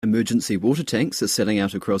Emergency water tanks are selling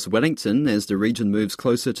out across Wellington as the region moves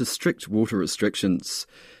closer to strict water restrictions.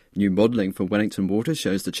 New modelling for Wellington Water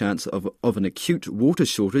shows the chance of an acute water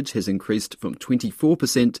shortage has increased from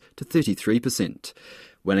 24% to 33%.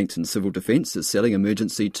 Wellington Civil Defence is selling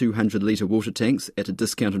emergency 200-litre water tanks at a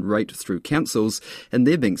discounted rate through councils, and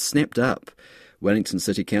they're being snapped up. Wellington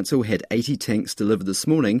City Council had 80 tanks delivered this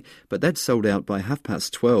morning, but that's sold out by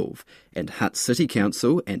 12:30. And Hutt City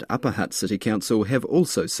Council and Upper Hutt City Council have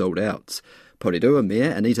also sold out. Porirua Mayor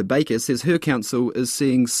Anita Baker says her council is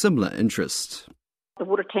seeing similar interest. The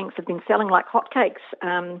water tanks have been selling like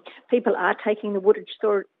hotcakes. People are taking the water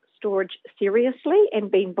storage seriously and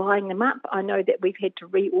been buying them up. I know that we've had to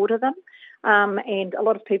reorder them. And a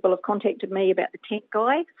lot of people have contacted me about the tank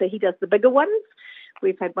guy, so he does the bigger ones.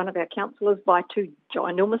 We've had one of our councillors buy 2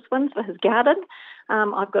 ginormous ones for his garden.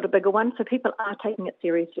 I've got a bigger one, so people are taking it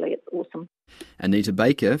seriously. It's awesome. Anita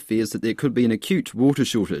Baker fears that there could be an acute water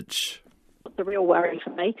shortage. It's a real worry for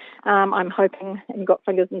me. I'm hoping and got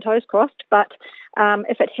fingers and toes crossed, but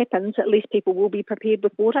if it happens, at least people will be prepared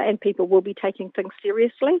with water and people will be taking things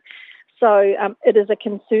seriously. So it is a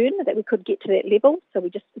concern that we could get to that level. So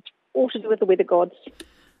it's all to do with the weather gods.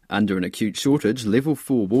 Under an acute shortage, Level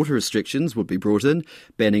 4 water restrictions would be brought in,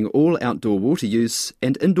 banning all outdoor water use,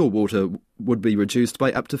 and indoor water would be reduced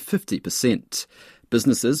by up to 50%.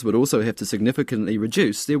 Businesses would also have to significantly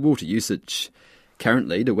reduce their water usage.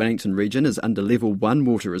 Currently, the Wellington region is under Level 1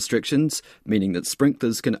 water restrictions, meaning that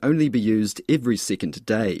sprinklers can only be used every second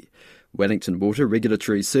day. Wellington Water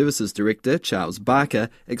Regulatory Services Director Charles Barker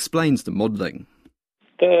explains the modelling.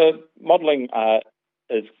 The modelling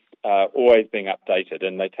is always being updated,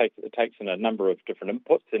 and it takes in a number of different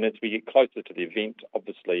inputs, and as we get closer to the event,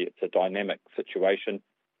 obviously it's a dynamic situation,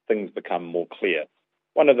 things become more clear.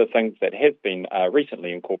 One of the things that has been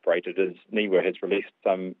recently incorporated is NIWA has released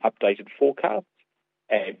some updated forecasts,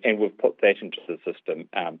 and we've put that into the system,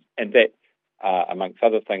 and that, amongst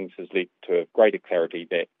other things, has led to greater clarity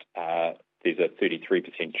that there's a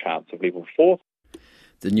 33% chance of Level 4.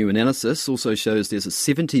 The new analysis also shows there's a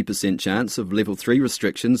 70% chance of Level 3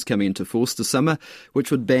 restrictions coming into force this summer,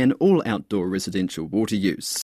 which would ban all outdoor residential water use.